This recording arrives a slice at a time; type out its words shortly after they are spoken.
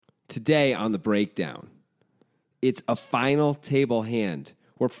today on the breakdown, it's a final table hand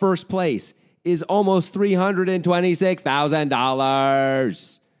where first place is almost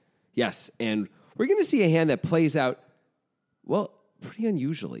 $326,000. Yes, and we're going to see a hand that plays out, well, pretty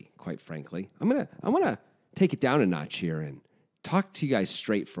unusually, quite frankly. I want to take it down a notch here and talk to you guys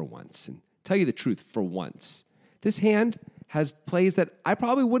straight for once and tell you the truth for once. This hand has plays that I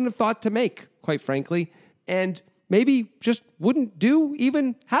probably wouldn't have thought to make, quite frankly, and maybe just wouldn't do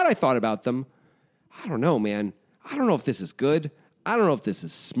even had I thought about them. I don't know, man. I don't know if this is good. I don't know if this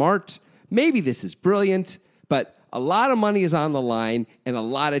is smart. Maybe this is brilliant, but a lot of money is on the line and a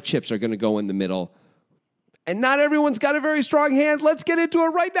lot of chips are going to go in the middle. And not everyone's got a very strong hand. Let's get into it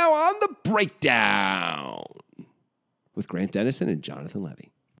right now on the breakdown with Grant Dennison and Jonathan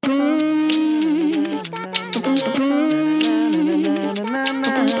Levy.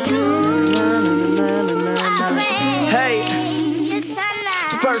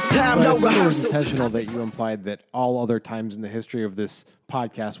 First time, no rehearsal. It was intentional that you implied that all other times in the history of this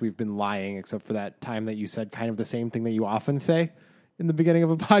podcast we've been lying, except for that time that you said kind of the same thing that you often say in the beginning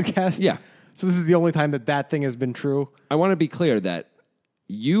of a podcast. Yeah. So this is the only time that thing has been true. I want to be clear that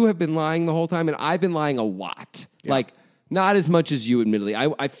you have been lying the whole time, and I've been lying a lot. Yeah. Like, not as much as you, admittedly.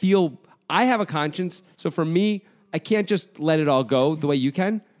 I feel I have a conscience, so for me, I can't just let it all go the way you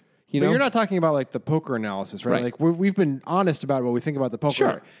can. But you're not talking about like the poker analysis, right? Like we've been honest about what we think about the poker.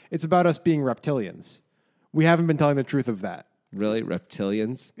 Sure. It's about us being reptilians. We haven't been telling the truth of that. Really?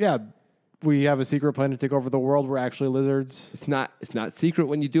 Reptilians? Yeah. We have a secret plan to take over the world. We're actually lizards. It's not secret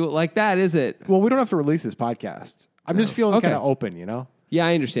when you do it like that, is it? Well, we don't have to release this podcast. I'm just feeling kind of open, you know? Yeah,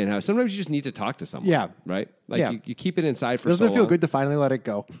 I understand how. Sometimes you just need to talk to someone. Yeah. Right? Like you keep it inside for so long. Doesn't it feel good to finally let it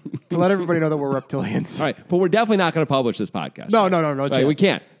go? To let everybody know that we're reptilians. All right. But we're definitely not going to publish this podcast. No. Right, we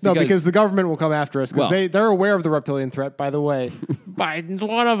can't. No, because the government will come after us because they're aware of the reptilian threat, by the way. Biden's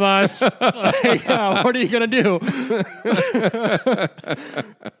one of us. What are you going to do?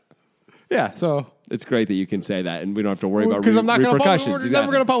 Yeah, so... It's great that you can say that, and we don't have to worry about repercussions. Because we're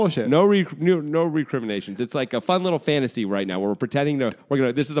never going to publish it. No recriminations. It's like a fun little fantasy right now where we're pretending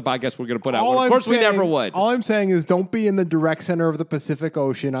this is a podcast we're going to put out. Of course, we never would. All I'm saying is don't be in the direct center of the Pacific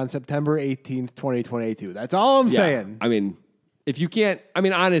Ocean on September 18th, 2022. That's all I'm saying. I mean,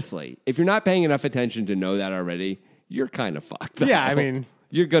 honestly, if you're not paying enough attention to know that already, you're kind of fucked. Though. Yeah, I mean...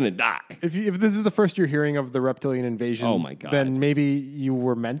 You're going to die. If this is the first you're hearing of the reptilian invasion, oh my God, then maybe you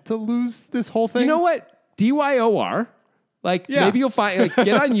were meant to lose this whole thing. You know what? DYOR. Maybe you'll find, get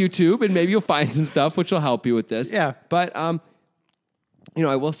on YouTube and maybe you'll find some stuff which will help you with this. Yeah. But, I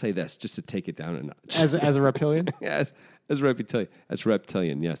will say this just to take it down a notch. As a reptilian? Yes, as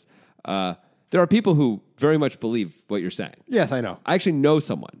reptilian, yes. There are people who very much believe what you're saying. Yes, I know. I actually knew of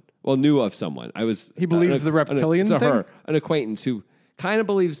someone. He believes the reptilian thing? An acquaintance who kind of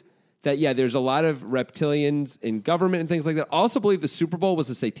believes that, there's a lot of reptilians in government and things like that. Also believe the Super Bowl was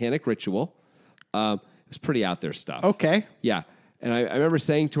a satanic ritual. It was pretty out there stuff. Okay. Yeah. And I remember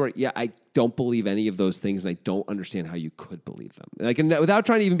saying to her, I don't believe any of those things, and I don't understand how you could believe them. And without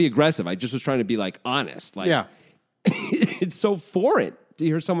trying to even be aggressive, I just was trying to be, honest. It's so foreign to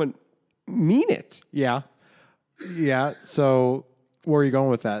hear someone mean it. Yeah. Yeah. So where are you going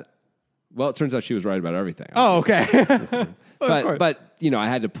with that? Well, it turns out she was right about everything. Obviously. Oh, okay. But I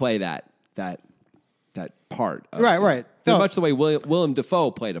had to play that part. Right. Much the way Willem Dafoe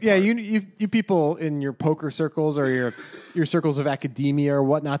played a part. Yeah, you people in your poker circles or your circles of academia or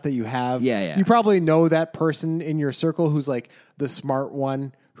whatnot that you have. Yeah. You probably know that person in your circle who's like the smart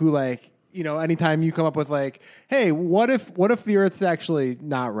one who anytime you come up with hey, what if the Earth's actually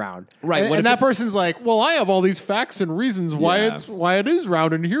not round? Right. And that person's like, well, I have all these facts and reasons why it is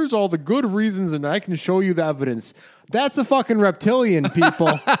round, and here's all the good reasons, and I can show you the evidence. That's a fucking reptilian, people.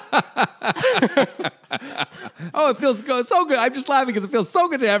 Oh, it feels so good. I'm just laughing because it feels so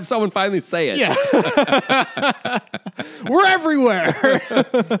good to have someone finally say it. Yeah. We're everywhere.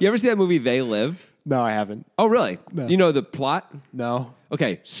 You ever see that movie, They Live? No, I haven't. Oh, really? No. You know the plot? No.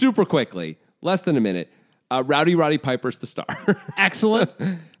 Okay, super quickly, less than a minute. Roddy Piper's the star. Excellent.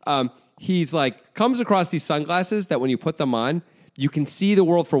 He's comes across these sunglasses that when you put them on, you can see the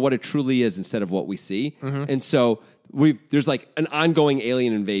world for what it truly is instead of what we see. Mm-hmm. And so there's an ongoing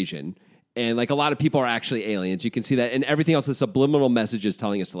alien invasion, and a lot of people are actually aliens. You can see that, and everything else is subliminal messages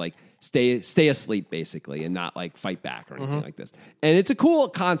telling us to stay asleep basically, and not fight back or anything like this. And it's a cool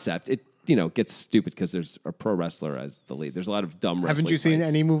concept. It gets stupid because there's a pro wrestler as the lead. There's a lot of dumb wrestling. Haven't you seen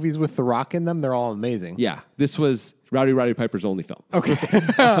any movies with The Rock in them? They're all amazing. Yeah, this was Roddy Piper's only film. Okay,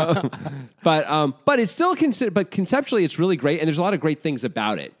 but it's still but conceptually it's really great, and there's a lot of great things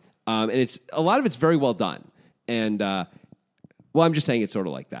about it. And a lot of it's very well done. And Well, I'm just saying it's sort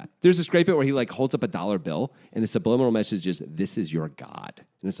of like that. There's this great bit where he like holds up a dollar bill, and the subliminal message is, "This is your God,"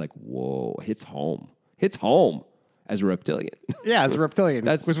 and it's like, whoa, hits home as a reptilian. Yeah, as a reptilian,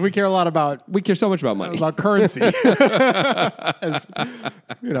 That's- because we care a lot about We care so much about money. currency, as,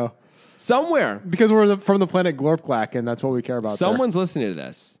 Somewhere, because we're from the planet Glorpglak, and that's what we care about. someone's listening to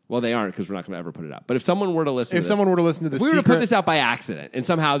this. Well, they aren't because we're not going to ever put it out. But if someone were to listen, If someone were to listen to this, if we were to put this out by accident, and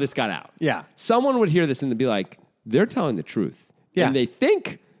somehow this got out, Yeah. someone would hear this and be like, "They're telling the truth." Yeah. And they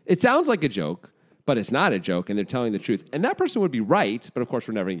think it sounds like a joke, but it's not a joke, and they're telling the truth. And that person would be right, but of course,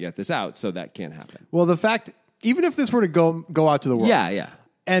 we're never going to get this out, so that can't happen. Well, the fact, even if this were to go out to the world, Yeah.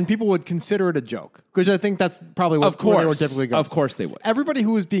 and people would consider it a joke, which I think that's probably what Of course. where they would typically go. Of course they would. Everybody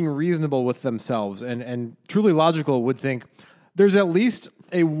who is being reasonable with themselves and truly logical would think there's at least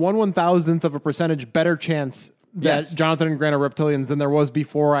a 1/1000th of a percentage better chance that Yes. Jonathan and Grant are reptilians than there was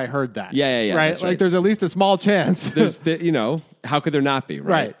before I heard that. Yeah, Right? that's Like right. there's at least a small chance. There's how could there not be,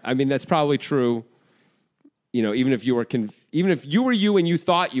 right? Right. I mean, that's probably true. Even if you were even if you were you and you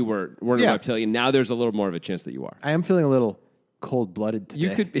thought you weren't a Yeah. reptilian, now there's a little more of a chance that you are. I am feeling a little cold-blooded today.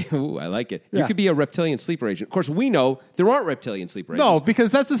 You could be. Ooh, I like it. You Yeah. could be a reptilian sleeper agent. Of course, we know there aren't reptilian sleeper agents. No,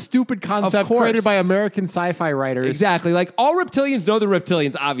 because that's a stupid concept course. created by American sci-fi writers. Exactly. Like all reptilians know the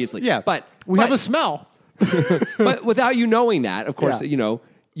reptilians, obviously. Yeah, but we have a smell. but without you knowing that, of course, Yeah.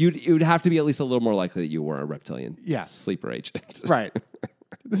 It would have to be at least a little more likely that you were a reptilian Yeah. sleeper agent. Right.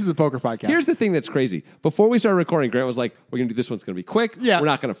 This is a poker podcast. Here's the thing that's crazy. Before we started recording, Grant was like, "We're going to do this one's going to be quick. Yeah. We're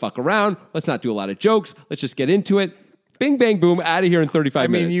not going to fuck around. Let's not do a lot of jokes. Let's just get into it. Bing, bang, boom, out of here in 35 I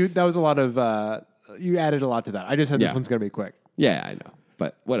mean, minutes." that was a lot of, you added a lot to that. I just said Yeah. this one's going to be quick. Yeah, I know.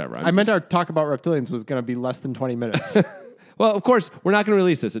 But whatever. I meant our talk about reptilians was going to be less than 20 minutes. Well, of course, we're not going to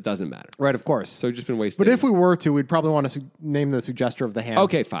release this. It doesn't matter. Right, of course. So we've just been wasting. But if we were to, we'd probably want to name the suggester of the hand.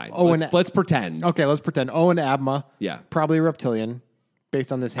 Okay, fine. Owen. Let's pretend. Okay, let's pretend. Owen Abma. Yeah. Probably a reptilian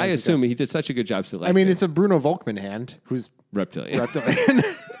based on this hand. I assume he did such a good job selecting. I mean, it's a Bruno Volkman hand who's reptilian. reptilian.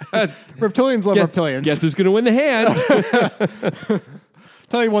 Reptilians love reptilians. Guess who's going to win the hand?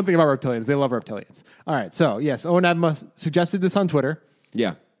 Tell you one thing about reptilians. They love reptilians. All right, so yes, Owen Abma suggested this on Twitter.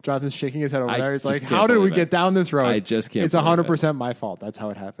 Yeah. Jonathan's shaking his head over I there. He's just like, can't how did we believe get it. down this road? I just can't It's believe 100% my fault. That's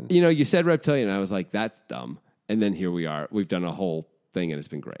how it happened. You said reptilian, and I was like, that's dumb. And then here we are. We've done a whole thing, and it's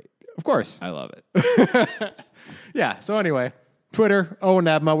been great. Of course. I love it. Yeah, so anyway, Twitter, Owen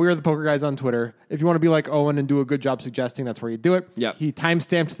Abma. We are the Poker Guys on Twitter. If you want to be like Owen and do a good job suggesting, that's where you do it. Yep. He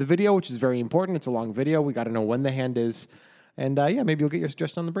timestamped the video, which is very important. It's a long video. We got to know when the hand is. And maybe you'll get your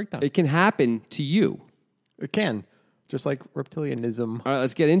suggestion on the breakdown. It can happen to you. It can, just like reptilianism. All right,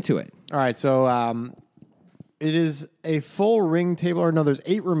 let's get into it. All right, so it is a full ring table. Or no, there's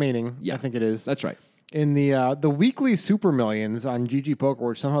 8 remaining. Yeah. I think it is. That's right. In the weekly Super Millions on GG Poker,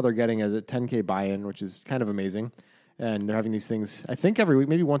 which somehow they're getting a 10K buy-in, which is kind of amazing. And they're having these things, I think, every week,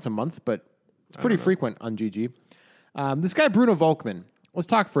 maybe once a month, but it's pretty frequent on GG. This guy, Bruno Volkman, let's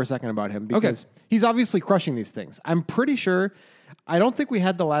talk for a second about him because he's obviously crushing these things. I'm pretty sure, I don't think we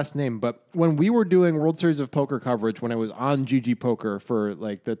had the last name, but when we were doing World Series of Poker coverage, when I was on GG Poker for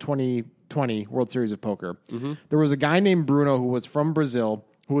like the 2020 World Series of Poker, there was a guy named Bruno who was from Brazil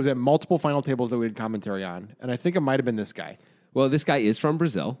who was at multiple final tables that we did commentary on. And I think it might have been this guy. Well, this guy is from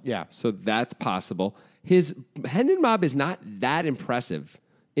Brazil. Yeah. So that's possible. His Hendon Mob is not that impressive,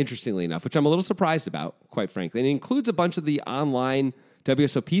 interestingly enough, which I'm a little surprised about, quite frankly. And it includes a bunch of the online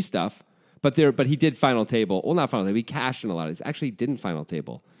WSOP stuff, but he did final table. Well, not final table. He cashed in a lot of these. Actually, he didn't final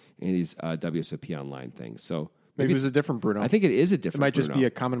table in these WSOP online things. So Maybe it was a different Bruno. I think it is a different it might just Bruno. be a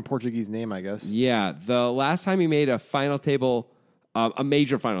common Portuguese name, I guess. Yeah. The last time he made a final table, a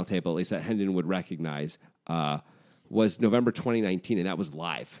major final table, at least that Hendon would recognize, was November 2019, and that was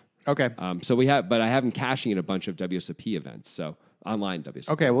live. Okay. But I have him cashing in a bunch of WSOP events, so online WSOP.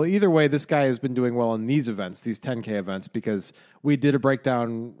 Okay, well, either way, this guy has been doing well in these events, these 10K events, because we did a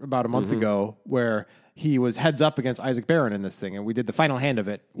breakdown about a month ago where he was heads up against Isaac Barron in this thing, and we did the final hand of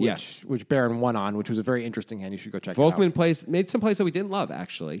it, which Barron won on, which was a very interesting hand. You should go check it out. Volkman made some plays that we didn't love,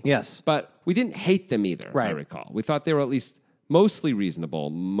 actually. Yes. But we didn't hate them either, if I Right. recall. We thought they were at least mostly reasonable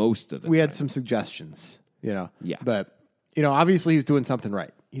most of the We time. had some suggestions, Yeah. But, obviously he's doing something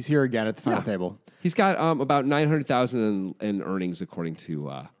right. He's here again at the final table. He's got about 900,000 in earnings, according to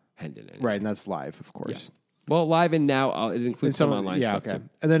Hendon. Anyway. Right, and that's live, of course. Well, live and now it includes some online stuff, too.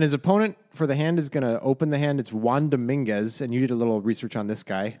 And then his opponent for the hand is going to open the hand. It's Juan Dominguez, and you did a little research on this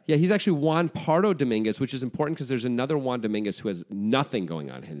guy. Yeah, he's actually Juan Pardo Dominguez, which is important because there's another Juan Dominguez who has nothing going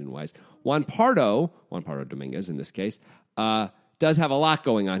on Hendon-wise. Juan Pardo Dominguez in this case, does have a lot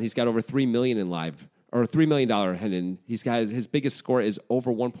going on. He's got over $3 million in live, or $3 million Hendon. He's got his biggest score is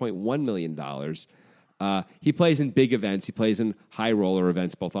over $1.1 million. He plays in big events. He plays in high roller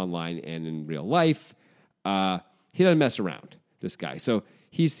events, both online and in real life. He doesn't mess around, this guy. So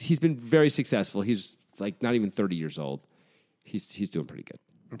he's been very successful. He's like not even 30 years old. He's doing pretty good.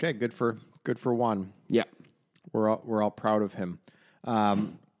 Okay, good for Juan. Yeah. We're all proud of him.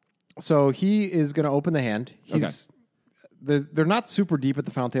 So he is going to open the hand. They're not super deep at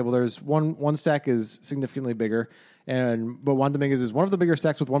the final table. There's one stack is significantly bigger, but Juan Dominguez is one of the bigger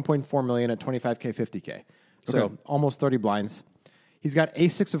stacks with 1.4 million at 25K, 50K. So almost 30 blinds. He's got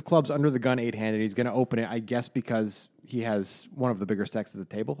ace-6 of clubs under the gun, 8-handed. He's going to open it, I guess, because he has one of the bigger stacks at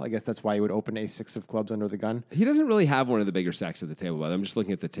the table. I guess that's why he would open ace-6 of clubs under the gun. He doesn't really have one of the bigger stacks at the table, but I'm just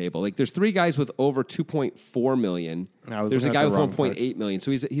looking at the table. Like, there's 3 guys with over 2.4 million. There's a guy with 1.8 million.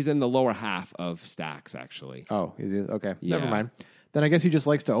 So he's in the lower half of stacks, actually. Oh, is he? Okay. Yeah. Never mind. Then I guess he just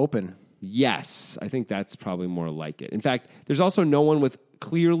likes to open. Yes, I think that's probably more like it. In fact, there's also no one with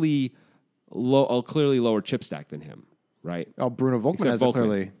clearly lower chip stack than him, right? Oh, Bruno Volkmann has a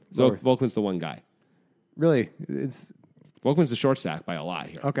clearly lower. Volkmann's the one guy. Really? Volkmann's the short stack by a lot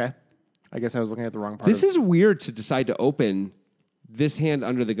here. Okay. I guess I was looking at the wrong part. This is weird to decide to open this hand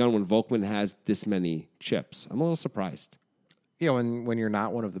under the gun when Volkmann has this many chips. I'm a little surprised. Yeah, when you're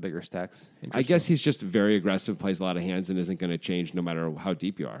not one of the bigger stacks. I guess he's just very aggressive, plays a lot of hands, and isn't going to change no matter how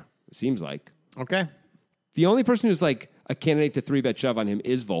deep you are. It seems like. Okay. The only person who's like a candidate to 3-bet shove on him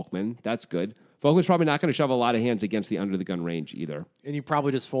is Volkmann. That's good. Volkmann's probably not going to shove a lot of hands against the under the gun range either. And you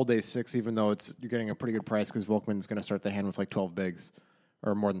probably just fold ace-6, even though you're getting a pretty good price because Volkmann's going to start the hand with like 12 bigs,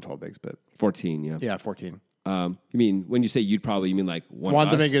 or more than 12 bigs, but 14, yeah. Yeah, 14. You mean when you say you mean like Juan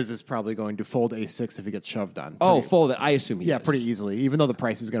Dominguez is probably going to fold ace-6 if he gets shoved on. Fold it. I assume he is. Pretty easily, even though the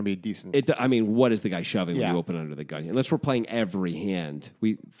price is going to be decent. What is the guy shoving when you open under the gun? Unless we're playing every hand.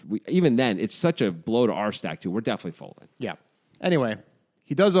 We even then, it's such a blow to our stack, too. We're definitely folding. Yeah. Anyway,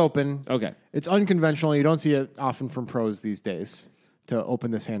 he does open. Okay. It's unconventional. You don't see it often from pros these days to open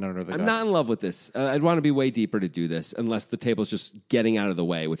this hand under the gun. I'm not in love with this. I'd want to be way deeper to do this unless the table's just getting out of the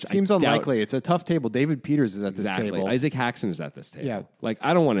way, which seems unlikely. It's a tough table. David Peters is at this exactly. table. Isaac Haxon is at this table. Yeah. Like,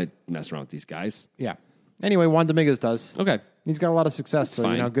 I don't want to mess around with these guys. Yeah. Anyway, Juan Dominguez does. Okay. He's got a lot of success, so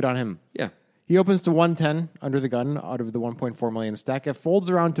fine. good on him. Yeah. He opens to 110 under the gun out of the 1.4 million stack. It folds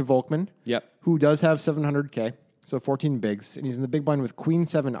around to Volkmann, Yep. who does have 700K, so 14 bigs, and he's in the big blind with queen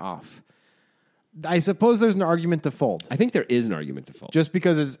 7 off. I suppose there's an argument to fold. I think there is an argument to fold. Just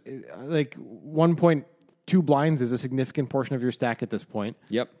because it's like 1.2 blinds is a significant portion of your stack at this point.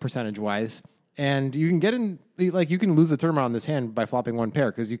 Yep. Percentage-wise. And you can get in, like, you can lose the tournament on this hand by flopping one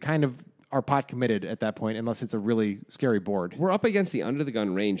pair because you kind of are pot committed at that point unless it's a really scary board. We're up against the under the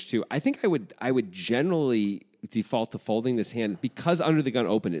gun range too. I think I would generally default to folding this hand because under the gun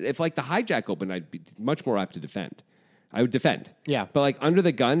opened it. If like the hijack opened, I'd be much more apt to defend. I would defend. Yeah. But like under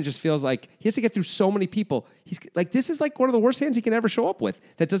the gun, it just feels like he has to get through so many people. He's like, this is like one of the worst hands he can ever show up with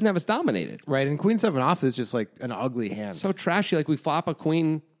that doesn't have us dominated. Right. And queen 7 off is just like an ugly hand. So trashy. Like we flop a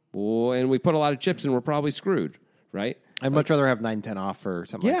queen and we put a lot of chips and we're probably screwed. Right. I'd much rather have 9-10 off or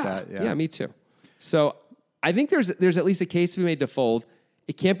something like that. Yeah, me too. So I think there's at least a case to be made to fold.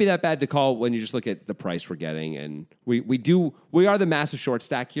 It can't be that bad to call when you just look at the price we're getting, and we are the massive short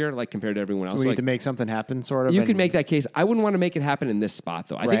stack here, like compared to everyone else. So we need to make something happen, sort of. You could make that case. I wouldn't want to make it happen in this spot,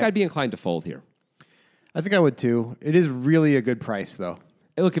 though. I think I'd be inclined to fold here. I think I would too. It is really a good price, though.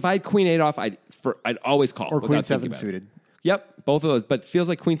 Hey, look, if I had queen 8 off, I'd always call or queen 7 suited. Yep, both of those. But it feels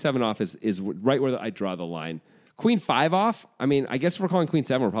like queen 7 off is right where I draw the line. Queen 5 off, I mean, I guess if we're calling queen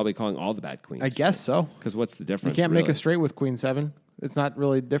 7, we're probably calling all the bad queens. I guess so. Because what's the difference? You can't make a straight with queen 7. It's not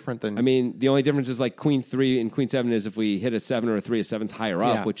really different than... I mean, the only difference is like queen 3 and queen 7 is if we hit a 7 or a 3, a 7's higher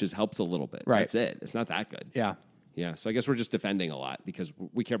up, which helps a little bit. Right. That's it. It's not that good. Yeah. Yeah, so I guess we're just defending a lot because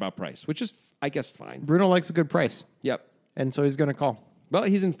we care about price, which is, I guess, fine. Bruno likes a good price. Yep. And so he's going to call. Well,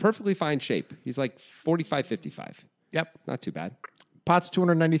 he's in perfectly fine shape. He's like 45, 55. Yep. Not too bad. Pot's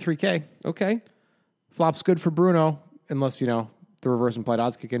 293K. Okay. Flop's good for Bruno. Unless, the reverse implied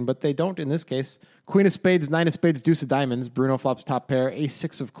odds kick in, but they don't in this case. Queen of spades, 9 of spades, deuce of diamonds. Bruno flops top pair,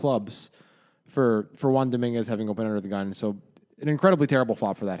 ace-6 of clubs for Juan Dominguez having open under the gun. So an incredibly terrible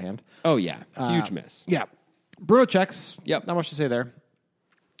flop for that hand. Oh, yeah. Huge miss. Yeah. Bruno checks. Yep. Not much to say there.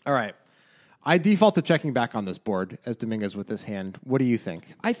 All right. I default to checking back on this board as Dominguez with this hand. What do you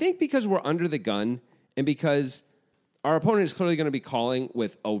think? I think because we're under the gun and because our opponent is clearly going to be calling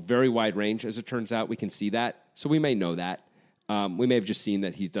with a very wide range, as it turns out. We can see that. So we may know that. We may have just seen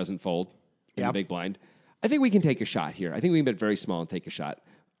that he doesn't fold in the big blind. I think we can take a shot here. I think we can bet very small and take a shot.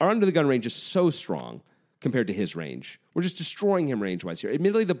 Our under the gun range is so strong compared to his range. We're just destroying him range-wise here.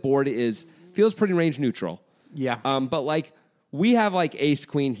 Admittedly, the board feels pretty range neutral. Yeah. But like we have like ace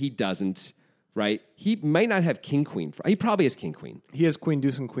queen, he doesn't. right? He might not have king queen. He probably has king queen. He has queen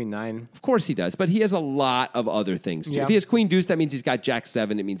deuce and queen 9. Of course he does, but he has a lot of other things too. Yeah. If he has queen deuce, that means he's got jack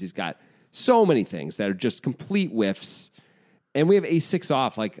 7. It means he's got so many things that are just complete whiffs. And we have ace 6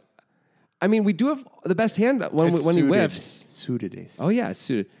 off. Like, I mean, we do have the best hand when he whiffs. Suited ace. Oh yeah, it's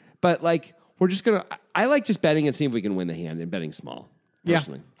suited. But like, we're just gonna. I like just betting and seeing if we can win the hand and betting small.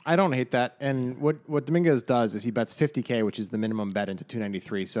 Personally. Yeah, I don't hate that. And what Dominguez does is he bets 50K, which is the minimum bet, into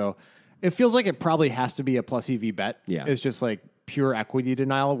 293. So it feels like it probably has to be a plus EV bet. Yeah. It's just like pure equity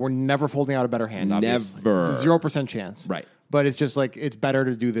denial. We're never folding out a better hand, obviously. Never. It's a 0% chance. Right. But it's just like, it's better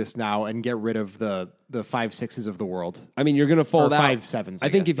to do this now and get rid of the 5-6s of the world. I mean, you're going to fold Or out 5-7s, I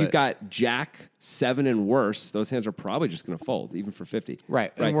think guess, if you've but- got jack 7 and worse, those hands are probably just going to fold, even for 50.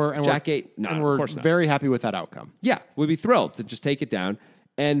 Right. Right. And jack 8. No, and we're of course not. very happy with that outcome. Yeah, we'd be thrilled to just take it down.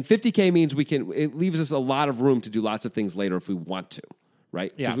 And 50K means it leaves us a lot of room to do lots of things later if we want to,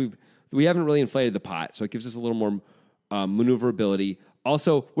 right? Yeah. Because we haven't really inflated the pot, so it gives us a little more maneuverability.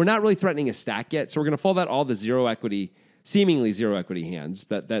 Also, we're not really threatening a stack yet, so we're going to fold out all the seemingly zero equity hands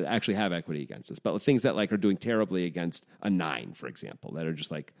that actually have equity against us. But things that like are doing terribly against a 9, for example, that are just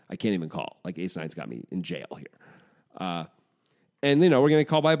like, I can't even call. Like ace 9's got me in jail here. And, we're going to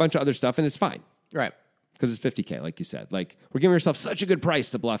call by a bunch of other stuff, and it's fine. Right. Because it's 50K, like you said. Like, we're giving ourselves such a good price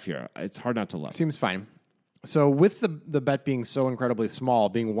to bluff here. It's hard not to love. Seems fine. So with the bet being so incredibly small,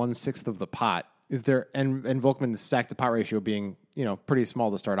 being 1/6 of the pot, is there and Volkman's stack to pot ratio being pretty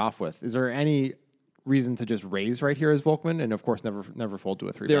small to start off with? Is there any reason to just raise right here as Volkman, and of course never fold to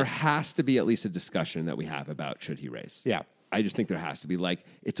a 3 There bet? has to be at least a discussion that we have about should he raise. Yeah. I just think there has to be. Like,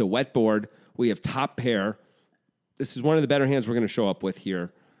 it's a wet board. We have top pair. This is one of the better hands we're going to show up with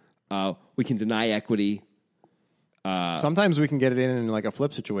here. We can deny equity. Sometimes we can get it in like a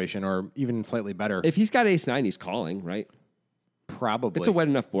flip situation, or even slightly better. If he's got ace 9, he's calling, right? Probably. It's a wet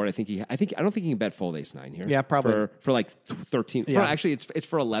enough board. I don't think he can bet fold ace 9 here. Yeah, probably. For like 13. Yeah. Actually, it's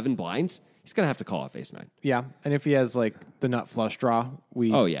for 11 blinds. He's going to have to call off ace 9. Yeah, and if he has like the nut flush draw,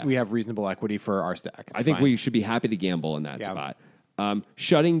 we have reasonable equity for our stack. I think we should be happy to gamble in that spot.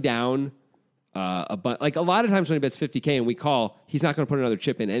 Shutting down like a lot of times when he bets 50K and we call, he's not going to put another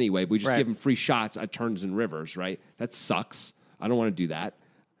chip in anyway. But we just give him free shots at turns and rivers, right? That sucks. I don't want to do that.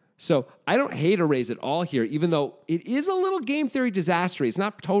 So I don't hate a raise at all here, even though it is a little game theory disaster. It's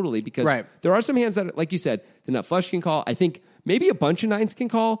not totally, because there are some hands that, like you said, the nut flush can call. I think maybe a bunch of 9s can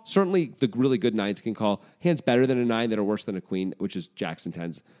call. Certainly the really good 9s can call. Hands better than a 9 that are worse than a queen, which is jacks and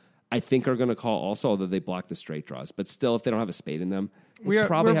 10s, I think are going to call also, although they block the straight draws. But still, if they don't have a spade in them, we're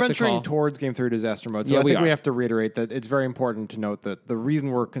venturing towards game theory disaster mode. So I think we have to reiterate that it's very important to note that the reason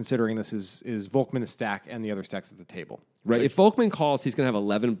we're considering this is Volkman's stack and the other stacks at the table. Right. If Volkman calls, he's going to have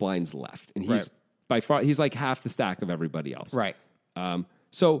 11 blinds left. And he's by far, he's like half the stack of everybody else. Right.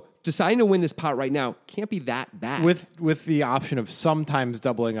 So deciding to win this pot right now can't be that bad. With the option of sometimes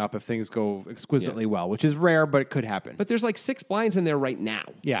doubling up if things go exquisitely well, which is rare, but it could happen. But there's like 6 blinds in there right now.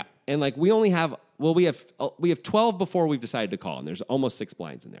 Yeah. And like we only have, we have 12 before we've decided to call, and there's almost 6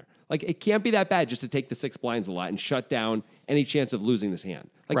 blinds in there. Like, it can't be that bad just to take the 6 blinds a lot and shut down any chance of losing this hand.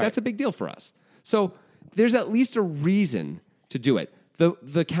 Like, that's a big deal for us. So there's at least a reason to do it.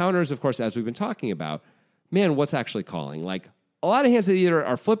 The counters, of course, as we've been talking about, man, what's actually calling? Like, a lot of hands that either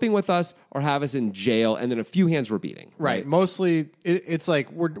are flipping with us or have us in jail, and then a few hands we're beating. Right. Mostly, it's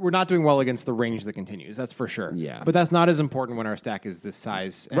like we're not doing well against the range that continues. That's for sure. Yeah. But that's not as important when our stack is this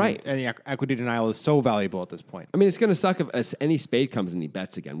size. And Right. Any equity denial is so valuable at this point. I mean, it's going to suck if any spade comes and he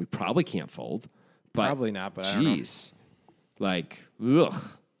bets again. We probably can't fold. But Probably not, but I don't know. jeez. Like, ugh.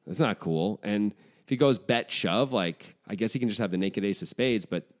 That's not cool. And if he goes bet shove, like, I guess he can just have the naked ace of spades,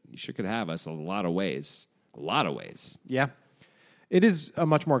 but he sure could have us a lot of ways. A lot of ways. Yeah. It is a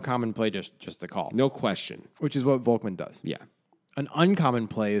much more common play just to call. No question. Which is what Volkman does. Yeah. An uncommon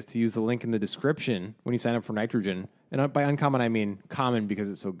play is to use the link in the description when you sign up for Nitrogen. And by uncommon, I mean common because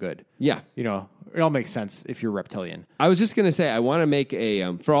it's so good. Yeah. You know, it all makes sense if you're reptilian. I was just going to say, I want to make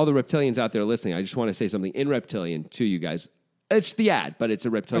a, for all the reptilians out there listening, I just want to say something in reptilian to you guys. It's the ad, but it's a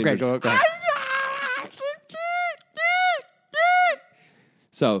reptilian. Okay, go ahead.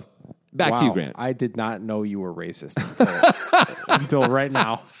 So, back to you, Grant. I did not know you were racist until right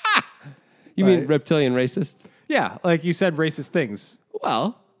now. You mean reptilian racist? Yeah, like you said racist things.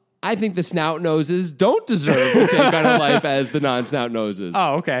 Well, I think the snout noses don't deserve the same kind of life as the non-snout noses.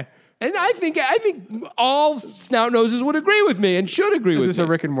 Oh, okay. And I think all snout noses would agree with me and should agree with me. Is this a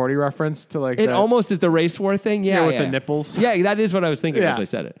Rick and Morty reference to like It almost is the race war thing? Yeah, with the nipples? Yeah, that is what I was thinking as I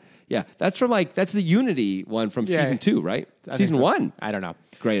said it. Yeah, that's the Unity one from season 2, right? Season 1. I don't know.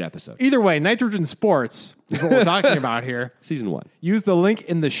 Great episode. Either way, Nitrogen Sports is what we're talking about here. Season 1. Use the link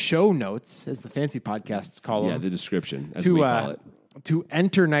in the show notes, as the fancy podcasts call them. Yeah, the description, as we call it. To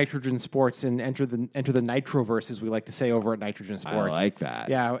enter Nitrogen Sports and enter the Nitroverse, as we like to say over at Nitrogen Sports. I like that.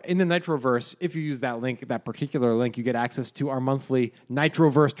 Yeah, in the Nitroverse, if you use that link, that particular link, you get access to our monthly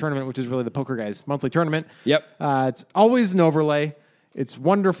Nitroverse tournament, which is really the Poker Guys monthly tournament. Yep. It's always an overlay. It's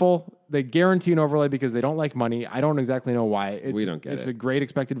wonderful. They guarantee an overlay because they don't like money. I don't exactly know why. We don't get it. It's a great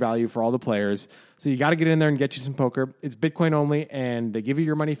expected value for all the players. So you got to get in there and get you some poker. It's Bitcoin only, and they give you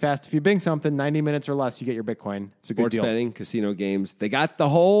your money fast. If you bing something, 90 minutes or less, you get your Bitcoin. It's a good deal. Sports betting, casino games. They got the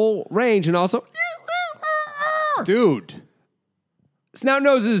whole range, and also... Dude. Snout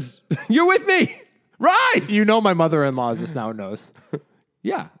noses, you're with me. Rise! You know my mother-in-law is a snout nose.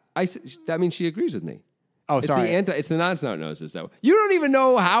 Yeah. That means she agrees with me. Oh, sorry. It's the non-snout noses, though. You don't even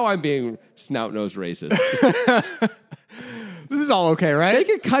know how I'm being snout nose racist. This is all okay, right? They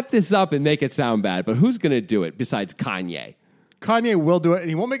could cut this up and make it sound bad, but who's going to do it besides Kanye? Kanye will do it, and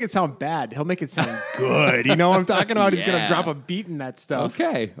he won't make it sound bad. He'll make it sound good. You know what I'm talking about? He's going to drop a beat in that stuff.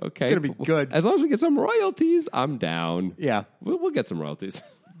 Okay. It's going to be good. As long as we get some royalties, I'm down. Yeah. We'll get some royalties.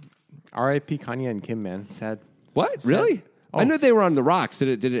 R.I.P. Kanye and Kim, man. Sad. What? Sad. Really? Oh. I knew they were on the rocks.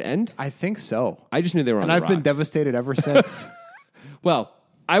 Did it end? I think so. I just knew they were on the rocks. And I've been devastated ever since. Well,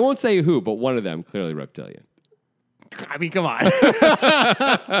 I won't say who, but one of them, clearly reptilian. I mean, come on.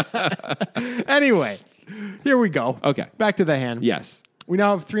 Anyway, here we go. Okay. Back to the hand. Yes. We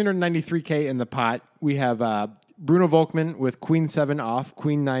now have 393K in the pot. We have Bruno Volkmann with Queen 7 off,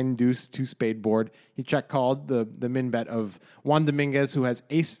 Queen 9 deuce, 2 spade board. He check called the min bet of Juan Dominguez, who has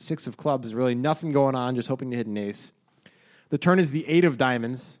ace 6 of clubs. Really nothing going on, just hoping to hit an ace. The turn is the 8 of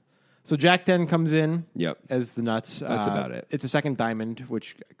diamonds. So Jack 10 comes in as the nuts. That's about it. It's a second diamond,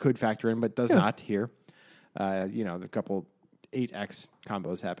 which could factor in, but does not here. The couple 8x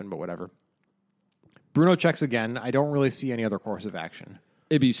combos happen, but whatever. Bruno checks again. I don't really see any other course of action.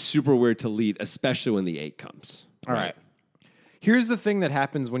 It'd be super weird to lead, especially when the 8 comes. All right. Here's the thing that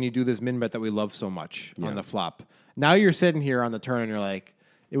happens when you do this min bet that we love so much on the flop. Now you're sitting here on the turn and you're like,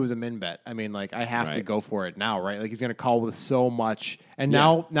 it was a min bet. I mean, like, I have to go for it now, right? Like, he's going to call with so much. And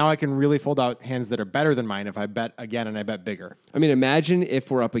now I can really fold out hands that are better than mine if I bet again and I bet bigger. I mean, imagine if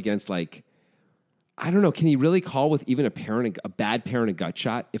we're up against, like, I don't know, can he really call with even a bad pair and a gut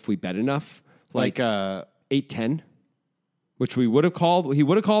shot if we bet enough? Like 8-10, which he would have called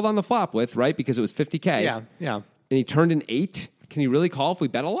on the flop with, right? Because it was 50K. Yeah. And he turned an 8. Can he really call if we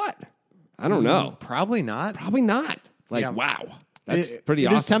bet a lot? I don't know. Probably not. Probably not. Like, wow. That's pretty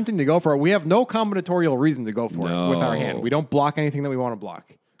awesome. It is tempting to go for it. We have no combinatorial reason to go for it with our hand. We don't block anything that we want to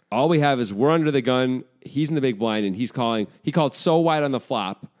block. All we have is we're under the gun. He's in the big blind, and he's calling. He called so wide on the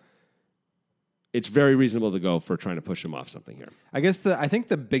flop. It's very reasonable to go for trying to push him off something here. I think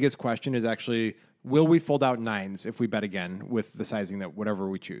the biggest question is actually, will we fold out 9s if we bet again with the sizing that whatever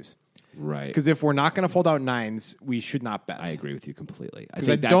we choose? Right. Because if we're not going to fold out 9s, we should not bet. I agree with you completely.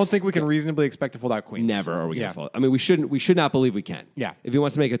 I don't think we can reasonably expect to fold out queens. Never are we going to fold. I mean, we should not believe we can. Yeah. If he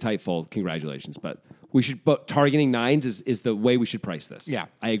wants to make a tight fold, congratulations. But targeting 9s is the way we should price this. Yeah.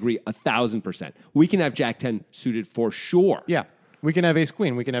 I agree 1,000%. We can have Jack 10 suited for sure. Yeah. We can have ace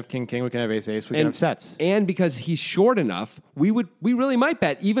queen. We can have king king. We can have ace ace. We can have sets. And because he's short enough, we really might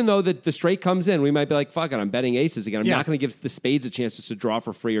bet. Even though the straight comes in, we might be like, fuck it, I'm betting aces again. I'm not going to give the spades a chance just to draw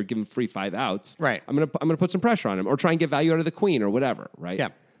for free or give him free 5 outs. Right. I'm gonna put some pressure on him or try and get value out of the queen or whatever. Right. Yeah.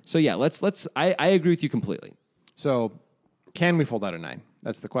 So yeah, let's. I agree with you completely. So, can we fold out a 9?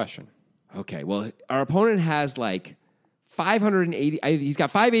 That's the question. Okay. Well, our opponent has like 580. He's got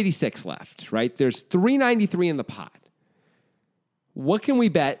 586 left. Right. There's 393 in the pot. What can we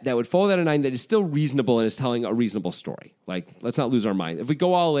bet that would fold out a 9 that is still reasonable and is telling a reasonable story? Like, let's not lose our mind. If we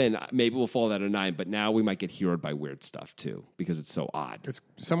go all in, maybe we'll fold out a 9, but now we might get heroed by weird stuff too because it's so odd. It's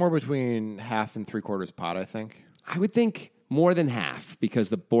somewhere between half and 3/4 pot, I think. I would think more than half because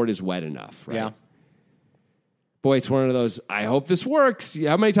the board is wet enough, right? Yeah. Boy, it's one of those, I hope this works.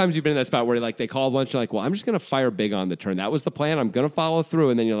 How many times have you been in that spot where like they call a bunch, you're like, well, I'm just going to fire big on the turn. That was the plan. I'm going to follow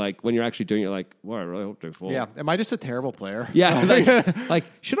through. And then you're like, when you're actually doing it, you're like, well, I really hope they fold. Yeah. Am I just a terrible player? Yeah. like,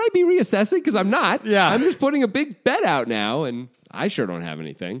 should I be reassessing? Because I'm not. Yeah. I'm just putting a big bet out now, and I sure don't have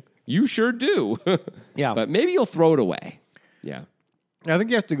anything. You sure do. Yeah. But maybe you'll throw it away. Yeah. I think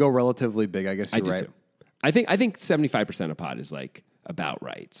you have to go relatively big. I guess you're right. Too. I think 75% of pot is like about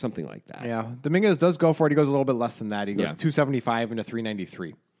right. Something like that. Yeah. Dominguez does go for it. He goes a little bit less than that. He goes Yeah. 275 into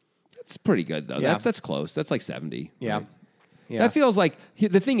 393. That's pretty good, though. Yeah. That's close. That's like 70. Yeah. Right? Yeah. That feels like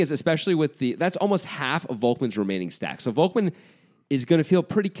the thing is, especially with that's almost half of Volkmann's remaining stack. So Volkmann is going to feel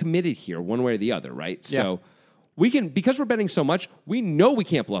pretty committed here, one way or the other, right? So we can, because we're betting so much, we know we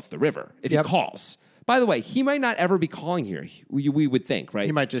can't bluff the river if he calls. By the way, he might not ever be calling here, we would think, right?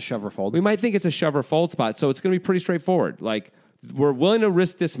 He might just shove or fold. We might think it's a shove or fold spot, so it's going to be pretty straightforward. Like, we're willing to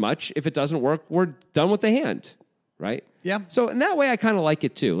risk this much. If it doesn't work, we're done with the hand, right? Yeah. So in that way, I kind of like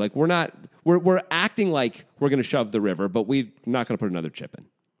it too. Like, we're acting like we're going to shove the river, but we're not going to put another chip in.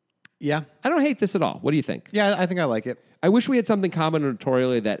 Yeah. I don't hate this at all. What do you think? Yeah, I think I like it. I wish we had something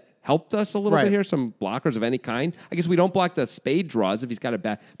combinatorially that helped us a little bit here, some blockers of any kind. I guess we don't block the spade draws if he's got a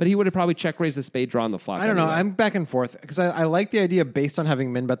bet, but he would have probably check raised the spade draw on the flop. I don't know. I'm back and forth because I like the idea based on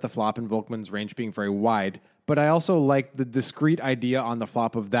having min bet the flop and Volkmann's range being very wide, but I also like the discrete idea on the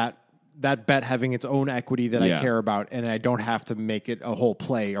flop of that bet having its own equity that I care about, and I don't have to make it a whole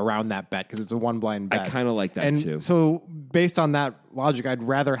play around that bet because it's a one blind bet. I kind of like that too. So based on that logic, I'd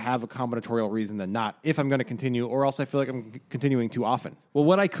rather have a combinatorial reason than not if I'm going to continue, or else I feel like I'm continuing too often. Well,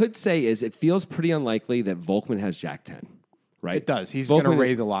 what I could say is it feels pretty unlikely that Volkmann has Jack 10, right? It does. He's going to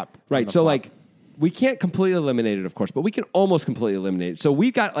raise a lot. Right. So, like, we can't completely eliminate it, of course, but we can almost completely eliminate it. So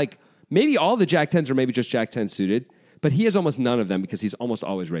we've got, like, maybe all the Jack 10s are maybe just Jack 10 suited, but he has almost none of them because he's almost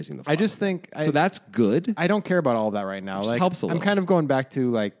always raising the flop. I just think... So that's good. I don't care about all of that right now. It just helps a little. I'm kind of going back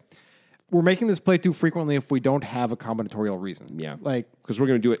to, like, we're making this play too frequently if we don't have a combinatorial reason. Yeah. Like... Because we're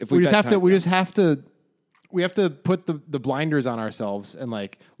going to do it if we have to put the blinders on ourselves and,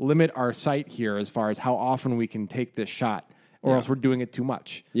 like, limit our sight here as far as how often we can take this shot, or else we're doing it too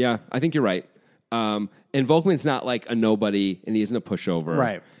much. Yeah, I think you're right. And Volkmann's not like a nobody, and he isn't a pushover.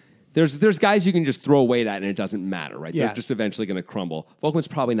 Right. There's guys you can just throw weight at, and it doesn't matter, right? Yeah. They're just eventually going to crumble. Volkmann's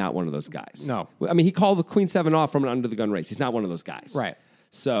probably not one of those guys. No. I mean, he called the Queen 7 off from an under-the-gun race. He's not one of those guys. Right.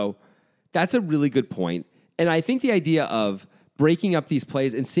 So that's a really good point. And I think the idea of breaking up these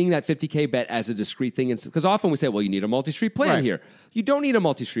plays and seeing that 50K bet as a discrete thing, because often we say, well, you need a multi-street plan here. You don't need a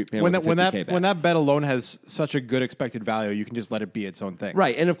multi-street plan when with a 50K bet. When that bet alone has such a good expected value, you can just let it be its own thing.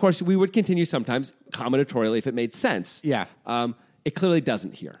 Right. And, of course, we would continue sometimes combinatorially if it made sense. Yeah. It clearly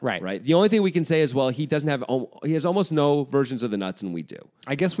doesn't here. Right. The only thing we can say is, well, he has almost no versions of the nuts, and we do.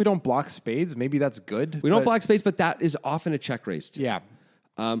 I guess we don't block spades. Maybe that's good. We don't block spades, but that is often a check raise too. Yeah.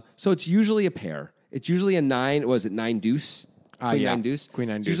 So it's usually a pair. It's usually a 9. Was it 9 deuce? Queen 9 deuce. Queen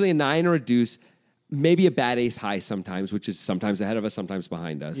 9 it's deuce. Usually a 9 or a deuce. Maybe a bad ace high sometimes, which is sometimes ahead of us, sometimes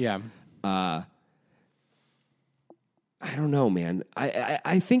behind us. Yeah. I don't know, man.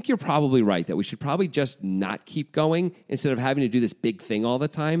 I think you're probably right that we should probably just not keep going instead of having to do this big thing all the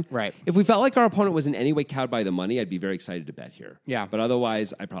time. Right. If we felt like our opponent was in any way cowed by the money, I'd be very excited to bet here. Yeah. But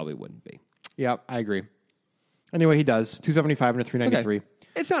otherwise, I probably wouldn't be. Yeah, I agree. Anyway, he does. 275 and a 393. Okay.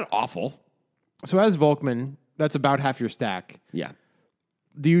 It's not awful. So as Volkmann, that's about half your stack. Yeah.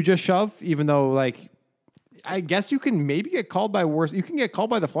 Do you just shove, even though, like, I guess you can maybe get called by worse. You can get called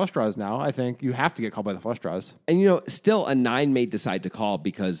by the flush draws now, I think. You have to get called by the flush draws. And, still a 9 may decide to call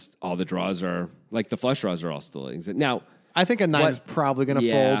because all the draws are, like, the flush draws are all still in. Now, I think a 9 is probably going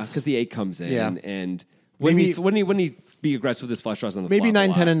to fold. Yeah, because the 8 comes in. Yeah. And wouldn't he be aggressive with his flush draws on the flop? Maybe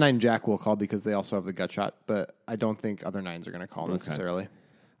 9, 10, and 9 jack will call because they also have the gut shot, but I don't think other 9s are going to call necessarily.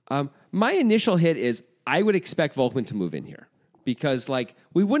 My initial hit is I would expect Volkmann to move in here. Because, like,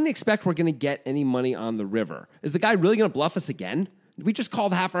 we wouldn't expect we're going to get any money on the river. Is the guy really going to bluff us again? We just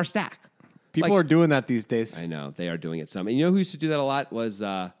called half our stack. People are doing that these days. I know. They are doing it some. And you know who used to do that a lot was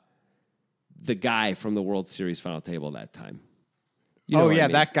the guy from the World Series final table that time.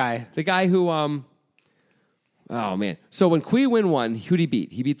 That guy. The guy who, oh, man. So when Queen won, who'd he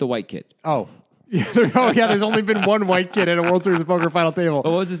beat? He beat the white kid. Oh, there's only been one white kid at a World Series of Poker final table.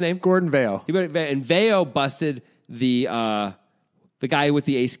 What was his name? Gordon Vail. And Vail busted the guy with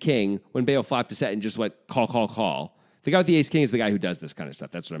the ace king when Bayo flopped a set and just went call. The guy with the ace king is the guy who does this kind of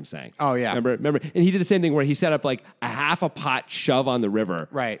stuff. That's what I'm saying. Oh, yeah. Remember? And he did the same thing where he set up like a half a pot shove on the river.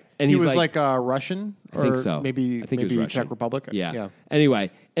 Right. And he was like Russian? I think so. Maybe he was Russian. Czech Republic? Yeah.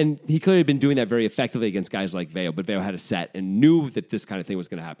 Anyway, and he clearly had been doing that very effectively against guys like Vail, but Vail had a set and knew that this kind of thing was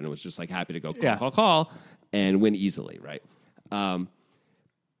going to happen. It was just like happy to go call and win easily, right?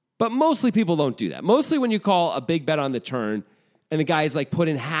 But mostly people don't do that. Mostly when you call a big bet on the turn and the guy's like put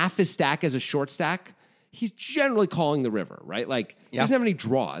in half his stack as a short stack, he's generally calling the river, right? Like, he doesn't have any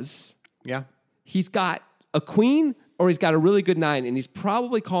draws. Yeah. He's got a queen or he's got a really good 9, and he's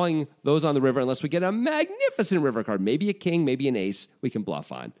probably calling those on the river unless we get a magnificent river card. Maybe a king, maybe an ace we can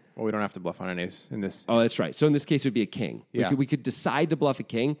bluff on. Well, we don't have to bluff on an ace in this. Oh, that's right. So in this case, it would be a king. Yeah. We could decide to bluff a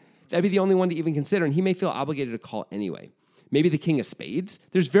king. That'd be the only one to even consider, and he may feel obligated to call anyway. Maybe the king of spades.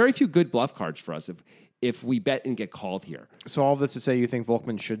 There's very few good bluff cards for us. if we bet and get called here. So all of this to say you think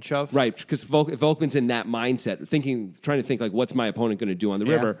Volkman should shove? Right, because Volkman's in that mindset, trying to think like, what's my opponent going to do on the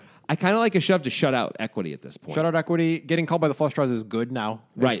river? I kind of like a shove to shut out equity at this point. Shut out equity. Getting called by the flush draws is good now.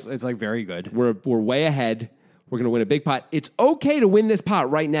 Right. It's like very good. We're way ahead. We're going to win a big pot. It's okay to win this pot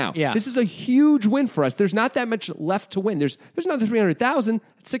right now. Yeah. This is a huge win for us. There's not that much left to win. There's another 300,000.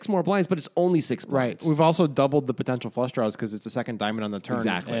 It's 6 more blinds, but it's only 6 blinds. Right. We've also doubled the potential flush draws because it's a second diamond on the turn.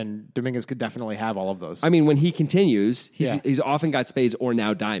 Exactly. And Dominguez could definitely have all of those. I mean, when he continues, he's often got spades or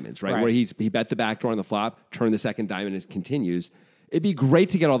now diamonds, right? Where he bet the backdoor on the flop, turned the second diamond, and continues. It'd be great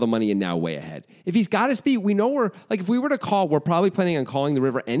to get all the money in now way ahead. If he's got us beat, we know if we were to call, we're probably planning on calling the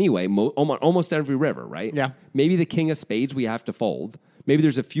river anyway, almost every river, right? Yeah. Maybe the king of spades we have to fold. Maybe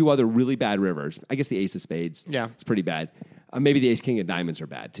there's a few other really bad rivers. I guess the ace of spades is pretty bad. Maybe the ace king of diamonds are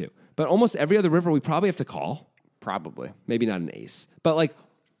bad too. But almost every other river we probably have to call. Probably. Maybe not an ace. But like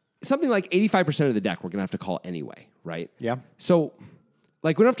something like 85% of the deck we're going to have to call anyway, right? Yeah. So...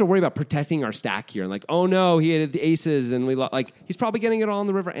 like, we don't have to worry about protecting our stack here. And like, oh, no, he had the aces, and he's probably getting it all on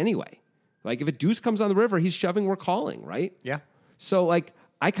the river anyway. Like, if a deuce comes on the river, he's shoving, we're calling, right? Yeah. So, like,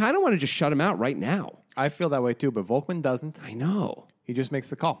 I kind of want to just shut him out right now. I feel that way, too, but Volkman doesn't. I know. He just makes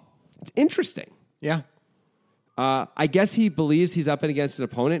the call. It's interesting. Yeah. I guess he believes he's up against an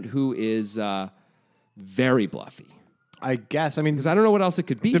opponent who is very bluffy. I guess. I mean, because I don't know what else it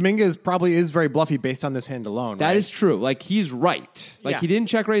could be. Dominguez probably is very bluffy based on this hand alone. That is true. Like, he's right. Like, he didn't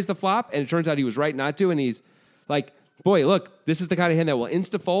check raise the flop, and it turns out he was right not to. And he's like, boy, look, this is the kind of hand that will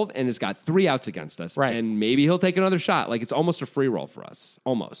insta-fold and has got 3 outs against us. Right. And maybe he'll take another shot. Like, it's almost a free roll for us.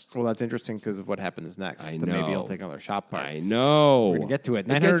 Almost. Well, that's interesting because of what happens next. I know. Maybe he'll take another shot part. I know. We're going to get to it.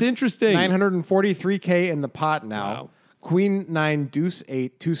 It gets interesting. 943K in the pot now. Wow. Queen 9, deuce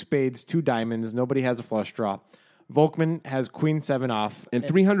 8, 2 spades, 2 diamonds. Nobody has a flush draw. Volkman has queen 7 off. And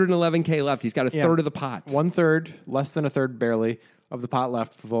 311K left. He's got a third of the pot. 1/3, less than a third barely, of the pot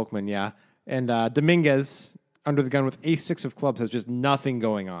left for Volkman, yeah. And Dominguez, under the gun with ace-6 of clubs, has just nothing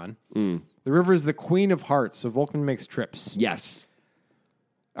going on. The river is the queen of hearts, so Volkman makes trips. Yes.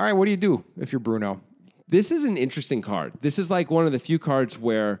 All right, what do you do if you're Bruno? This is an interesting card. This is like one of the few cards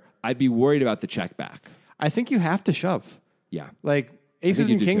where I'd be worried about the check back. I think you have to shove. Yeah. Like, aces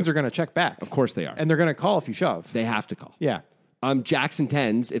and kings too. are going to check back. Of course they are. And they're going to call if you shove. They have to call. Yeah. Jacks and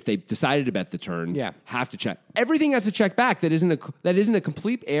tens, if they decided to bet the turn, Yeah. have to check. Everything has to check back that isn't a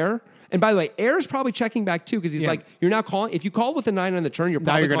complete air. And by the way, air is probably checking back too because he's like, you're now calling. If you call with a 9 on the turn, you're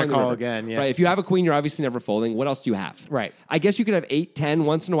probably going to calling call the river. again. Yeah. Right. If you have a queen, you're obviously never folding. What else do you have? Right. I guess you could have 8, 10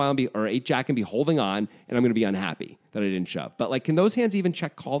 once in a while or 8 jack and be holding on, and I'm going to be unhappy that I didn't shove. But like, can those hands even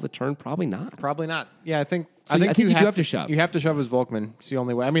check call the turn? Probably not. Probably not. Yeah, I think you do have to shove. You have to shove as Volkman. It's the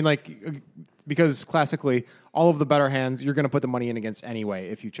only way. I mean, like, because classically, all of the better hands, you're going to put the money in against anyway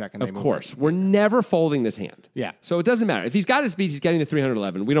if you check and they move. Of course. We're never folding this hand. Yeah. So it doesn't matter. If he's got his beat, he's getting the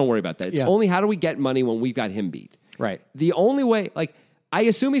 311. We don't worry about that. It's only how do we get money when we've got him beat. Right. The only way, like, I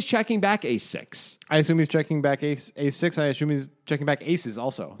assume he's checking back ace-6. I assume he's checking back ace-6. I assume he's checking back aces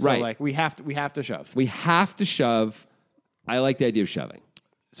also. So, Right. like, we have to shove. We have to shove. I like the idea of shoving.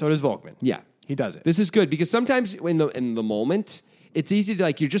 So does Volkman. Yeah. He does it. This is good because sometimes in the moment, it's easy to,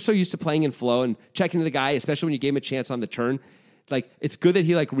 like, you're just so used to playing in flow and checking to the guy, especially when you gave him a chance on the turn. Like, it's good that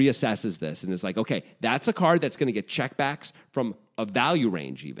he, like, reassesses this and is like, okay, that's a card that's going to get checkbacks from a value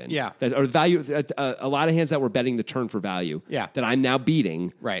range even. Yeah. Or value, a lot of hands that were betting the turn for value. Yeah. That I'm now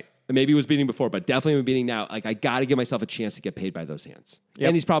beating. Right. And maybe he was beating before, but definitely I'm beating now. Like, I got to give myself a chance to get paid by those hands. Yep.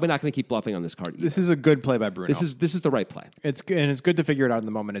 And he's probably not going to keep bluffing on this card either. This is a good play by Bruno. This is the right play. It's good to figure it out in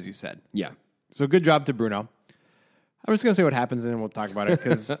the moment, as you said. Yeah. So good job to Bruno. I'm just going to say what happens and then we'll talk about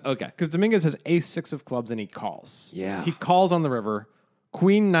it. Okay. Because Dominguez has ace-6 of clubs and he calls. Yeah. He calls on the river.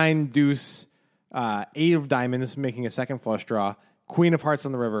 Queen 9 deuce, 8 of diamonds, making a second flush draw. Queen of hearts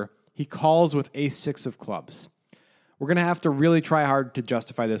on the river. He calls with ace-6 of clubs. We're going to have to really try hard to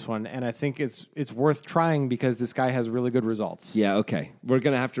justify this one, and I think it's worth trying because this guy has really good results. Yeah, okay. We're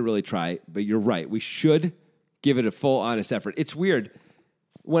going to have to really try, but you're right. We should give it a full, honest effort. It's weird.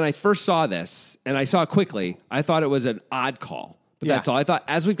 When I first saw this, and I saw it quickly, I thought it was an odd call. But that's all. I thought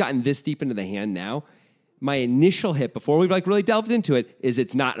as we've gotten this deep into the hand now, my initial hit, before we've like really delved into it, is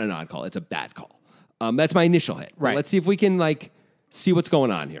it's not an odd call. It's a bad call. That's my initial hit. Right. Let's see if we can like see what's going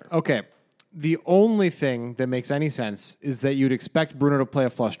on here. Okay. The only thing that makes any sense is that you'd expect Bruno to play a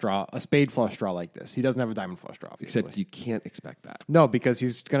flush draw, a spade flush draw like this. He doesn't have a diamond flush draw, obviously. Except you can't expect that. No, because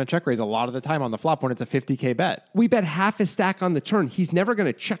he's going to check raise a lot of the time on the flop when it's a 50K bet. We bet half his stack on the turn. He's never going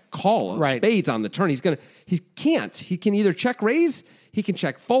to check call spades on the turn. He can't. He can either check raise, he can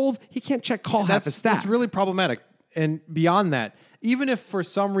check fold, he can't check call half his stack. That's really problematic. And beyond that, even if for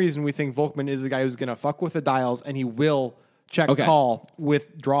some reason we think Volkman is the guy who's going to fuck with the dials and he will check call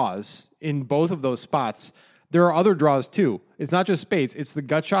with draws in both of those spots, there are other draws too. It's not just spades. It's the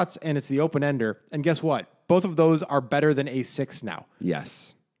gut shots and it's the open ender. And guess what? Both of those are better than ace-6 now.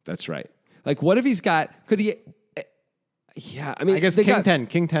 Yes, that's right. Like, what if he's got, could he, yeah, I mean. I guess King 10.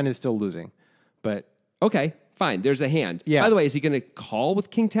 King 10 is still losing, but. Okay, fine. There's a hand. Yeah. By the way, is he going to call with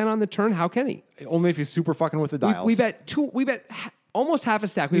King 10 on the turn? How can he? Only if he's super fucking with the dials. We bet almost half a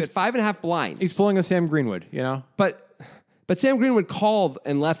stack. We bet 5.5 blinds. He's pulling a Sam Greenwood, you know? But Sam Greenwood called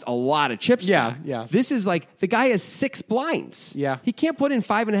and left a lot of chips. Yeah, back. yeah. This is like, the guy has 6 blinds. Yeah. He can't put in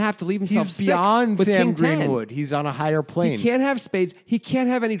 5.5 to leave himself He's 6 beyond with Sam King 10. Greenwood. He's on a higher plane. He can't have spades. He can't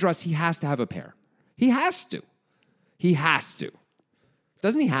have any draws. He has to have a pair. He has to. He has to.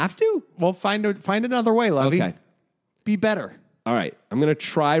 Doesn't he have to? Well, find another way, Levy. Okay. Be better. All right. I'm going to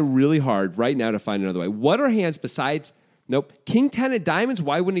try really hard right now to find another way. What are hands besides, nope, King 10 of diamonds?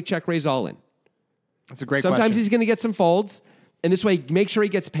 Why wouldn't he check raise all in? That's a great Sometimes question. he's going to get some folds, and this way, make sure he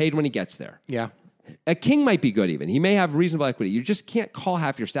gets paid when he gets there. Yeah. A king might be good even. He may have reasonable equity. You just can't call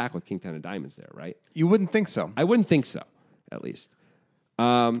half your stack with King 10 of diamonds there, right? You wouldn't think so. I wouldn't think so, at least.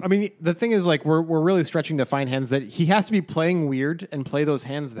 I mean, the thing is, like, we're really stretching to find hands that he has to be playing weird and play those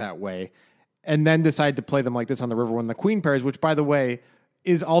hands that way, and then decide to play them like this on the river when the queen pairs, which, by the way,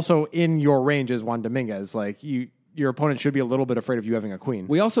 is also in your range as Juan Dominguez. Like, your opponent should be a little bit afraid of you having a queen.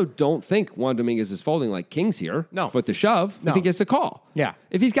 We also don't think Juan Dominguez is folding like kings here. No. With the shove. No. We think it's a call. Yeah.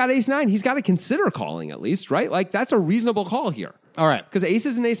 If he's got ace-9, he's got to consider calling at least, right? Like, that's a reasonable call here. All right. Because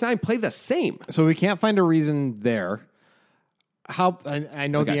aces and ace-9 play the same. So we can't find a reason there. I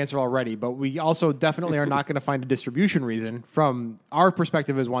know the answer already, but we also definitely are not going to find a distribution reason from our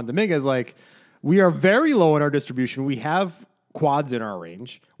perspective as Juan Dominguez. Like, we are very low in our distribution. We have quads in our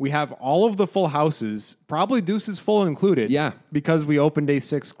range. We have all of the full houses, probably deuces full included. Yeah. Because we opened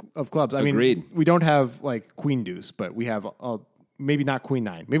ace-6 of clubs. I Agreed. mean, we don't have like queen deuce, but we have maybe not queen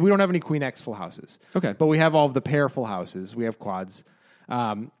 9. Maybe we don't have any queen X full houses. Okay. But we have all of the pair full houses. We have quads.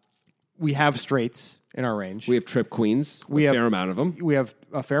 We have straights in our range. We have trip queens. A fair amount of them. We have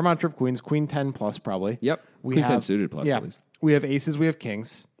a fair amount of trip queens, queen 10 plus probably. Yep. We Queen have, 10 suited plus at least. We have aces, we have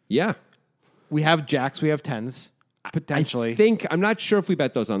kings. Yeah. We have jacks, we have 10s, potentially. I'm not sure if we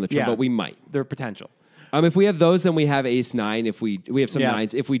bet those on the turn, but we might. They're potential. If we have those, then we have ace-9. If we have some Yeah.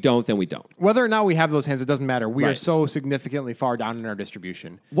 9s. If we don't, then we don't. Whether or not we have those hands, it doesn't matter. We are Right. so significantly far down in our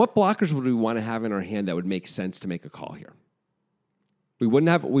distribution. What blockers would we want to have in our hand that would make sense to make a call here? We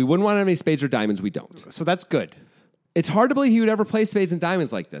wouldn't want to have any spades or diamonds. We don't. So that's good. It's hard to believe he would ever play spades and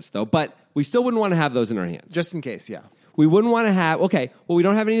diamonds like this, though. But we still wouldn't want to have those in our hand. Just in case, yeah. We wouldn't want to have. Okay, well, we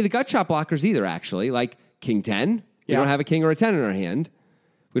don't have any of the gut shot blockers either. Actually, like King 10. We Yeah. don't have a king or a 10 in our hand.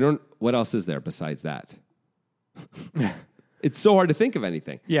 We don't. What else is there besides that? It's so hard to think of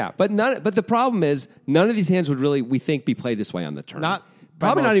anything. Yeah. But the problem is none of these hands would really, we think, be played this way on the turn.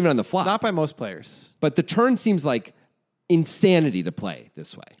 Probably not even on the flop. Not by most players. But the turn seems like insanity to play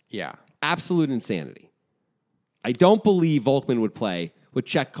this way. Yeah. Absolute insanity. I don't believe Volkman would play with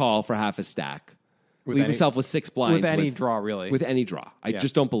check call for half a stack. Leave himself with 6 blinds. With any draw, really. With any draw. I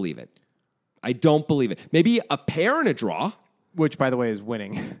just don't believe it. I don't believe it. Maybe a pair and a draw. Which, by the way, is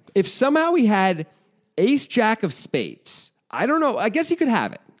winning. If somehow he had ace jack of spades, I don't know. I guess he could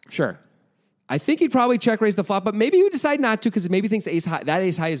have it. Sure. I think he'd probably check raise the flop, but maybe he would decide not to because maybe thinks ace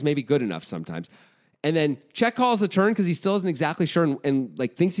high is maybe good enough sometimes. And then check calls the turn because he still isn't exactly sure and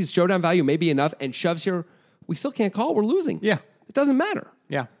like thinks his showdown value may be enough and shoves here. We still can't call. We're losing. Yeah. It doesn't matter.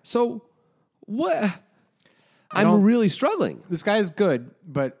 Yeah. So what? I'm really struggling. This guy is good,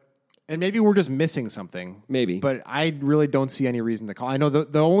 and maybe we're just missing something. Maybe. But I really don't see any reason to call. I know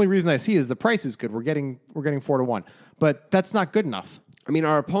the only reason I see is the price is good. We're getting 4-1. But that's not good enough. I mean,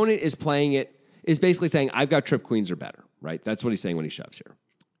 our opponent is playing it, is basically saying, I've got trip queens or better, right? That's what he's saying when he shoves here.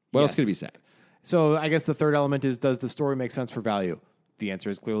 What else could he be saying? So I guess the third element is, does the story make sense for value? The answer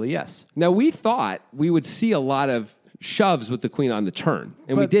is clearly yes. Now, we thought we would see a lot of shoves with the queen on the turn,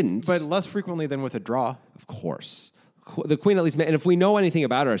 and we didn't. But less frequently than with a draw. Of course. The queen at least, and if we know anything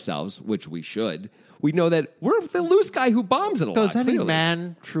about ourselves, which we should, we know that we're the loose guy who bombs it a lot. Does any clearly.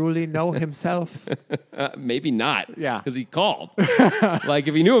 man truly know himself? Maybe not. Yeah. Because he called. Like,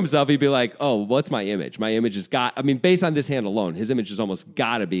 if he knew himself, he'd be like, oh, what's my image? My image has got, I mean, based on this hand alone, his image has almost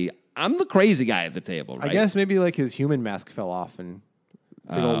got to be, I'm the crazy guy at the table, right? I guess maybe like his human mask fell off and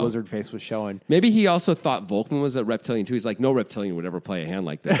big old lizard face was showing. Maybe he also thought Volkman was a reptilian too. He's like, no reptilian would ever play a hand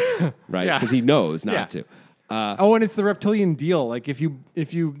like this, right? Yeah. Because he knows not Yeah. to. And it's the reptilian deal. Like if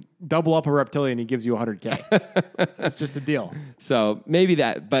you double up a reptilian, he gives you $100K. That's just a deal. So maybe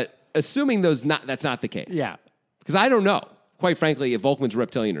that, but assuming that's not the case. Yeah. Because I don't know, quite frankly, if Volkman's a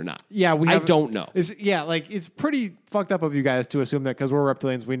reptilian or not. Yeah, I don't know. It's pretty fucked up of you guys to assume that because we're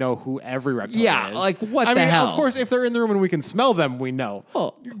reptilians, we know who every reptilian is. Yeah, like what the hell? Of course, if they're in the room and we can smell them, we know.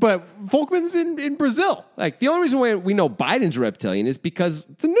 Well, but Volkman's in Brazil. Like, the only reason why we know Biden's a reptilian is because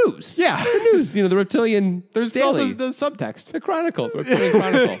the news. Yeah. The news, the reptilian There's daily. all the subtext. The Chronicle. The reptilian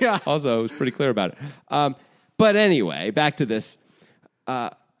Chronicle. Yeah. Also, it was pretty clear about it. But anyway, back to this.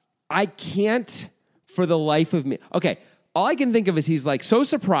 I can't, for the life of me... Okay, all I can think of is he's like so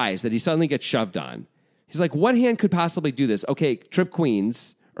surprised that he suddenly gets shoved on. He's like, what hand could possibly do this? Okay, trip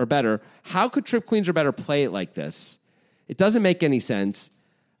queens or better. How could trip queens or better play it like this? It doesn't make any sense.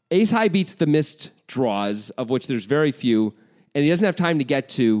 Ace high beats the missed draws, of which there's very few, and he doesn't have time to get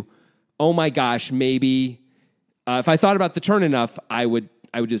to, oh my gosh, maybe if I thought about the turn enough, I would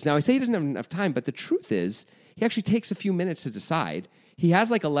just... Now, I say he doesn't have enough time, but the truth is he actually takes a few minutes to decide. He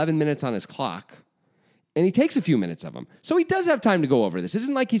has like 11 minutes on his clock. And he takes a few minutes of them. So he does have time to go over this. It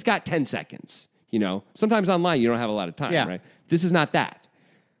isn't like he's got 10 seconds, Sometimes online you don't have a lot of time, right? This is not that.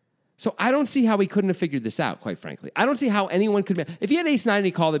 So I don't see how he couldn't have figured this out, quite frankly. I don't see how anyone could... If he had ace-9 and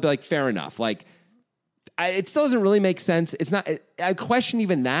he called, they'd be like, fair enough. Like, it still doesn't really make sense. It's not... I question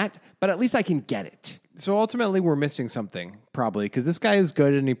even that, but at least I can get it. So ultimately we're missing something, probably, because this guy is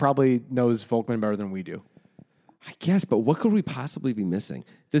good and he probably knows Volkman better than we do. I guess, but what could we possibly be missing?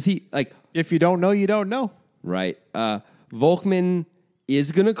 Does he, like... If you don't know, you don't know. Right. Volkman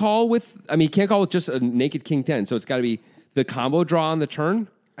is going to call with... I mean, he can't call with just a naked king 10, so it's got to be the combo draw on the turn?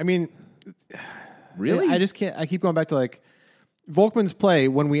 I mean... Really? I just can't... I keep going back to, like... Volkman's play,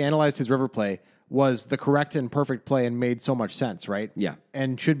 when we analyzed his river play, was the correct and perfect play and made so much sense, right? Yeah.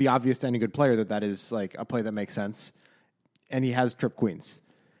 And should be obvious to any good player that is, like, a play that makes sense. And he has trip queens.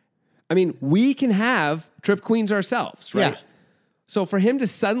 I mean, we can have trip queens ourselves, right? Yeah. So for him to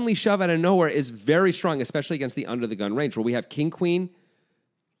suddenly shove out of nowhere is very strong, especially against the under the gun range where we have king queen,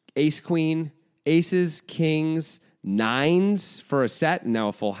 ace queen, aces, kings, nines for a set, and now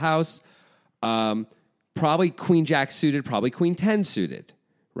a full house. Probably queen jack suited, probably queen 10 suited,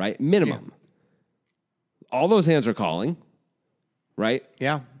 right? Minimum. Yeah. All those hands are calling, right?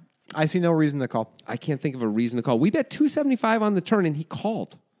 Yeah. I see no reason to call. I can't think of a reason to call. We bet 275 on the turn and he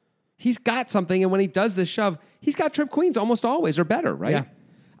called. He's got something, and when he does this shove, he's got trip queens almost always or better, right? Yeah.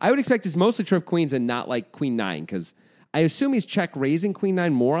 I would expect it's mostly trip queens and not like queen 9, because I assume he's check raising queen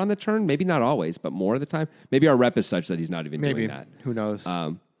 9 more on the turn. Maybe not always, but more of the time. Maybe our rep is such that he's not even doing that. Who knows?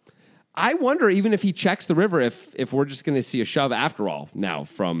 I wonder even if he checks the river, if we're just going to see a shove after all now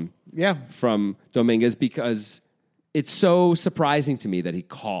from Dominguez, because it's so surprising to me that he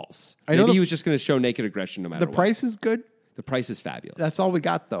calls. Maybe he was just going to show naked aggression no matter what. The price is good. The price is fabulous. That's all we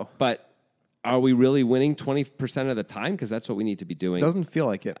got, though. But are we really winning 20% of the time? Because that's what we need to be doing. Doesn't feel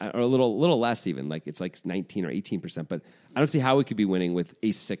like it. Or a little less even. Like it's like 19 or 18%. But I don't see how we could be winning with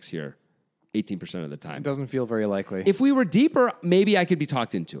ace 6 here 18% of the time. It doesn't feel very likely. If we were deeper, maybe I could be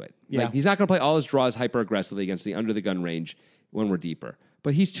talked into it. Yeah. Like, he's not going to play all his draws hyper aggressively against the under the gun range when we're deeper.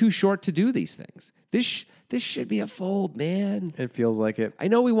 But he's too short to do these things. This should be a fold, man. It feels like it. I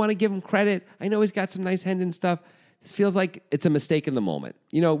know we want to give him credit. I know he's got some nice Hendon stuff. This feels like it's a mistake in the moment.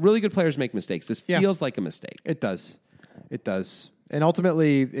 Really good players make mistakes. This feels like a mistake. It does. It does. And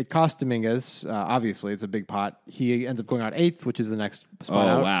ultimately, it cost Dominguez. Obviously, it's a big pot. He ends up going out 8th, which is the next spot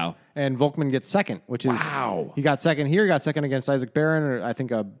out. Oh, wow. And Volkman gets 2nd, which is... Wow. He got 2nd here. He got 2nd against Isaac Barron, or I think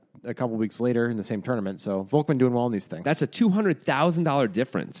a couple weeks later in the same tournament. So Volkman doing well in these things. That's a $200,000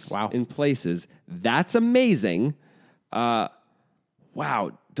 difference in places. That's amazing. Wow.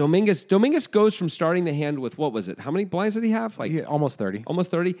 Dominguez goes from starting the hand with, what was it? How many blinds did he have? Almost 30.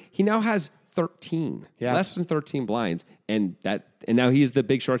 Almost 30. He now has 13. Yeah. Less than 13 blinds. And now he's the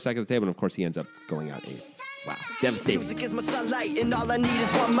big short stack of the table, and of course he ends up going out 8th. Wow. Devastating. Music is my sunlight, and all I need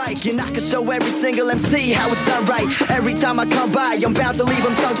is one mic. And I can show every single MC how it's done right. Every time I come by, I'm bound to leave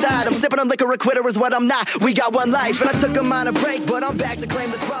them tongue-tied. I'm sipping on liquor, a quitter is what I'm not. We got one life, and I took a minor break, but I'm back to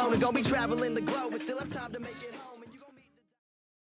claim the throne. And gonna be traveling the globe, and still have time to make